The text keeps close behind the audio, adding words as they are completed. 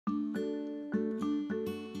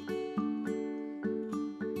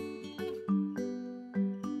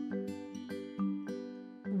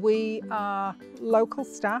We are local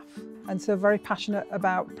staff and so very passionate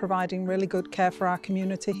about providing really good care for our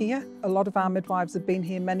community here. A lot of our midwives have been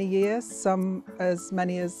here many years, some as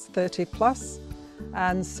many as 30 plus.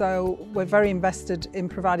 And so we're very invested in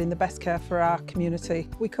providing the best care for our community.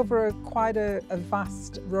 We cover quite a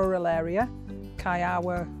vast rural area,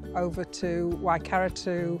 Kaiawa over to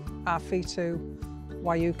Waikaretu, Awhitu,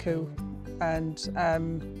 Waiuku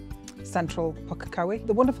and central Pukekohe.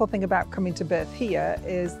 The wonderful thing about coming to birth here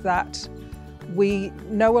is that we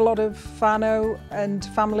know a lot of whānau and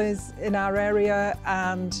families in our area,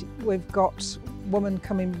 and we've got women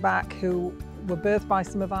coming back who were birthed by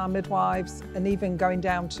some of our midwives and even going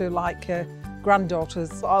down to like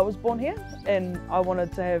granddaughters. I was born here and I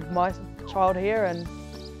wanted to have my child here, and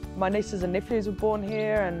my nieces and nephews were born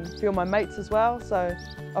here and a few of my mates as well, so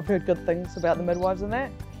I've heard good things about the midwives and that,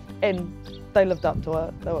 and they lived up to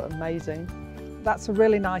it. They were amazing. That's a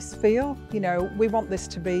really nice feel. You know, we want this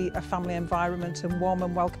to be a family environment and warm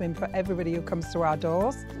and welcoming for everybody who comes through our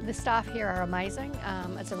doors. The staff here are amazing.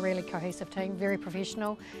 It's a really cohesive team, very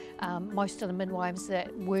professional. Most of the midwives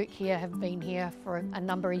that work here have been here for a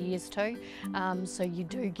number of years too, so you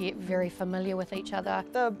do get very familiar with each other.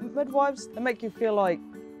 The midwives, they make you feel like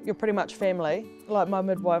you're pretty much family. Like my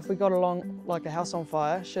midwife, we got along like a house on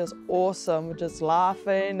fire. She was awesome, we're just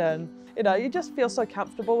laughing, and you know, you just feel so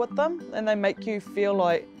comfortable with them, and they make you feel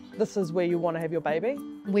like this is where you want to have your baby.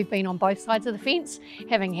 We've been on both sides of the fence,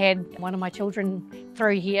 having had one of my children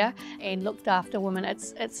through here and looked after women.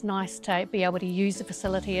 It's nice to be able to use the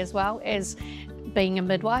facility as well as being a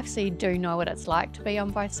midwife, so you do know what it's like to be on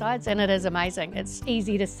both sides, and it is amazing. It's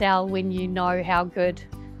easy to sell when you know how good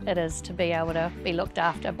it is to be able to be looked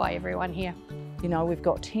after by everyone here. You know, we've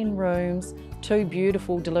got 10 rooms, 2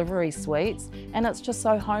 beautiful delivery suites, and it's just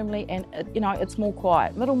so homely, and you know, it's more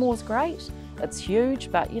quiet. Middlemore's great, it's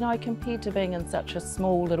huge, but you know, compared to being in such a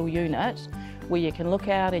small little unit where you can look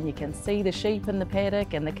out and you can see the sheep in the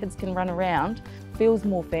paddock and the kids can run around, feels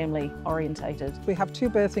more family orientated. We have 2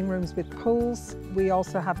 birthing rooms with pools. We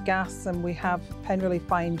also have gas, and we have pain relief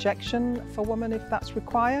by injection for women if that's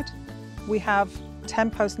required. We have 10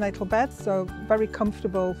 postnatal beds, so very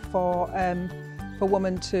comfortable for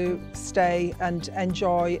women to stay and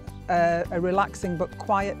enjoy a relaxing but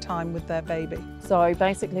quiet time with their baby. So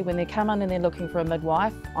basically when they come in and they're looking for a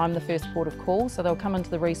midwife, I'm the first port of call, so they'll come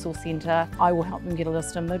into the resource centre. I will help them get a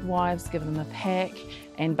list of midwives, give them a pack,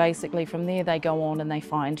 and basically from there they go on and they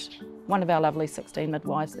find one of our lovely 16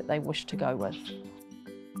 midwives that they wish to go with.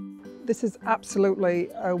 This is absolutely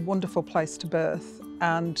a wonderful place to birth,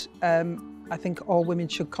 and I think all women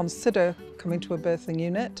should consider coming to a birthing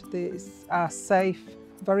unit. These are safe,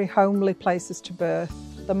 very homely places to birth.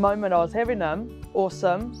 The moment I was having them,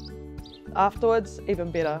 awesome. Afterwards,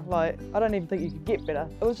 even better. Like, I don't even think you could get better.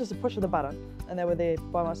 It was just a push of the button and they were there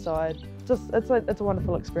by my side. It's a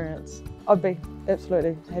wonderful experience. I'd be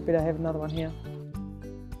absolutely happy to have another one here.